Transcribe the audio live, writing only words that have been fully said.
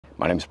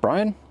My name's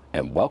Brian,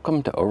 and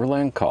welcome to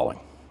Overland Calling.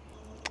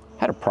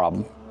 Had a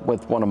problem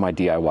with one of my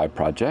DIY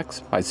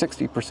projects, my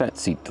 60%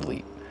 seat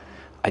delete.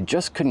 I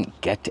just couldn't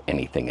get to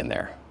anything in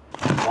there.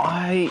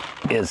 Why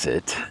is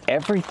it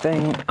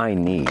everything I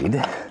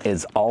need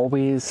is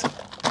always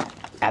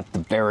at the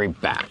very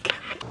back?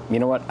 You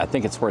know what? I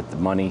think it's worth the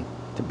money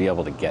to be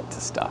able to get to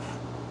stuff.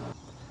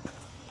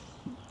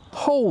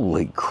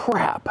 Holy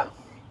crap.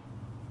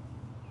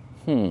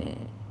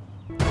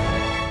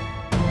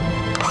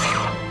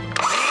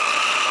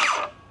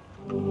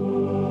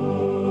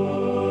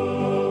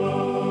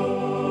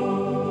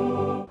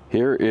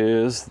 Here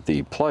is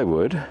the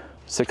plywood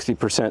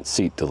 60%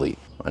 seat delete.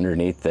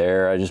 Underneath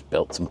there, I just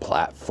built some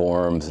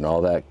platforms and all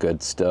that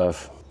good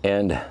stuff.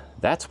 And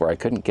that's where I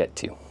couldn't get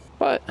to.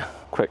 But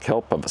quick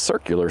help of a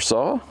circular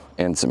saw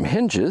and some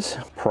hinges,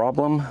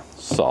 problem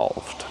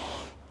solved.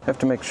 I have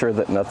to make sure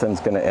that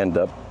nothing's gonna end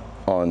up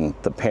on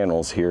the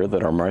panels here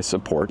that are my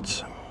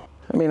supports.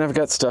 I mean, I've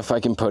got stuff I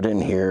can put in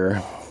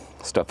here,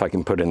 stuff I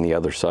can put in the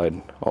other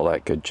side, all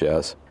that good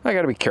jazz. I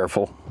gotta be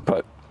careful,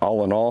 but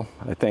all in all,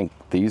 I think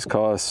these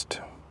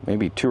cost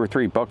maybe $2 or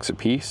 $3 a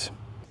piece.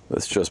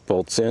 This just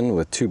bolts in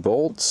with 2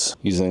 bolts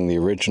using the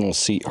original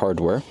seat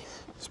hardware.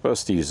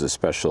 Supposed to use a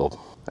special,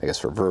 I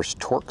guess, reverse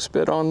Torx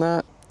bit on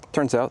that.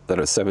 Turns out that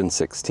a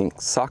 7/16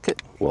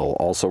 socket will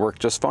also work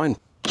just fine.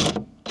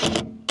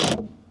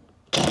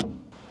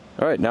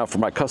 All right, now for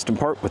my custom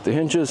part with the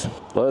hinges.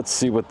 Let's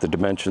see what the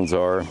dimensions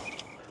are.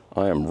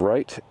 I am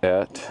right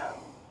at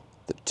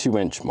the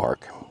 2-inch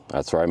mark.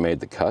 That's where I made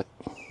the cut.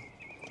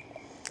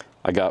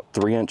 I got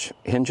 3-inch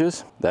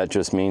hinges. That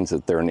just means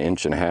that they're 1.5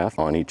 inches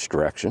on each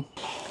direction.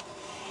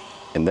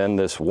 And then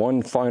this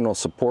one final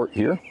support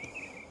here,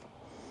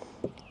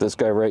 this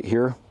guy right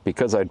here,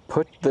 because I'd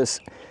put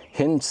this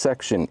hinge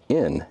section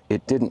in,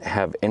 it didn't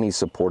have any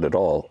support at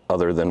all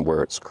other than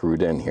where it's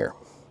screwed in here.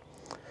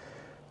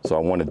 So I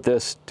wanted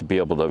this to be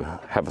able to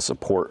have a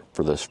support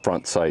for this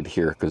front side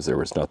here because there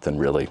was nothing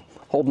really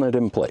holding it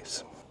in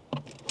place.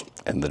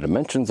 And the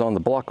dimensions on the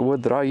block of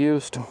wood that I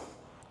used,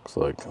 looks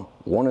like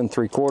 1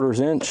 3/4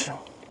 inch,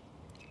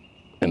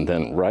 and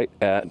then right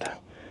at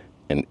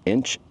 1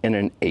 1/8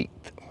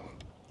 inches.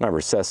 I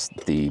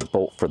recessed the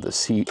bolt for the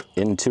seat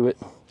into it,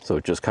 so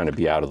it just kind of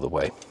be out of the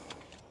way.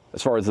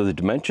 As far as the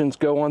dimensions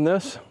go on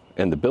this,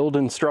 and the build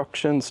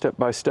instructions, step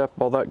by step,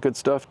 all that good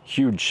stuff,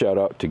 huge shout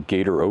out to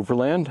Gator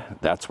Overland.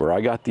 That's where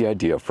I got the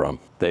idea from.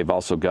 They've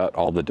also got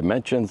all the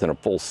dimensions and a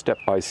full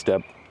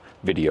step-by-step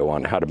video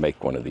on how to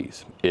make one of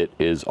these. It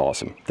is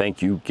awesome.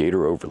 Thank you,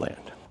 Gator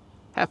Overland.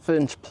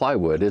 1/2-inch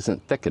plywood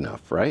isn't thick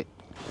enough, right?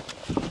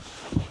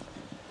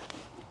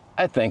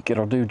 I think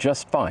it'll do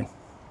just fine.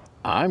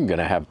 I'm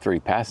gonna have 3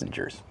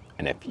 passengers,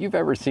 and if you've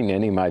ever seen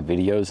any of my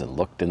videos and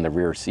looked in the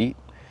rear seat,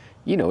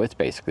 you know it's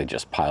basically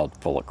just piled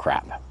full of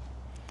crap.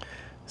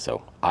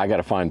 So I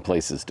gotta find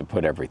places to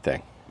put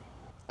everything.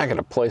 I got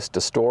a place to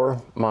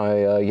store my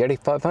Yeti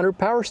 500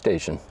 power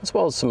station, as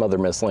well as some other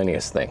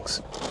miscellaneous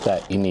things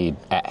that you need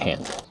at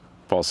hand.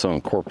 I've also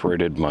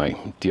incorporated my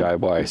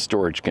DIY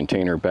storage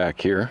container back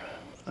here.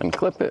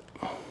 Unclip it,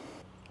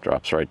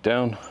 drops right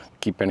down.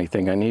 Keep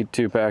anything I need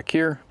to back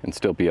here and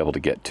still be able to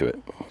get to it.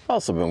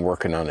 Also been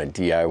working on a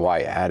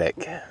DIY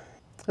attic.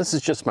 This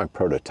is just my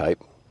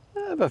prototype.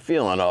 I have a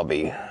feeling I'll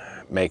be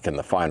making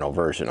the final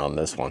version on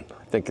this one.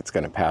 I think it's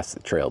gonna pass the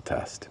trail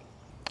test.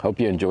 Hope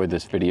you enjoyed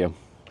this video.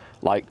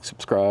 Like,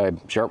 subscribe,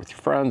 share it with your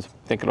friends.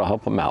 I think it'll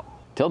help them out.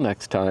 Till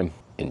next time,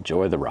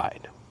 enjoy the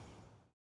ride.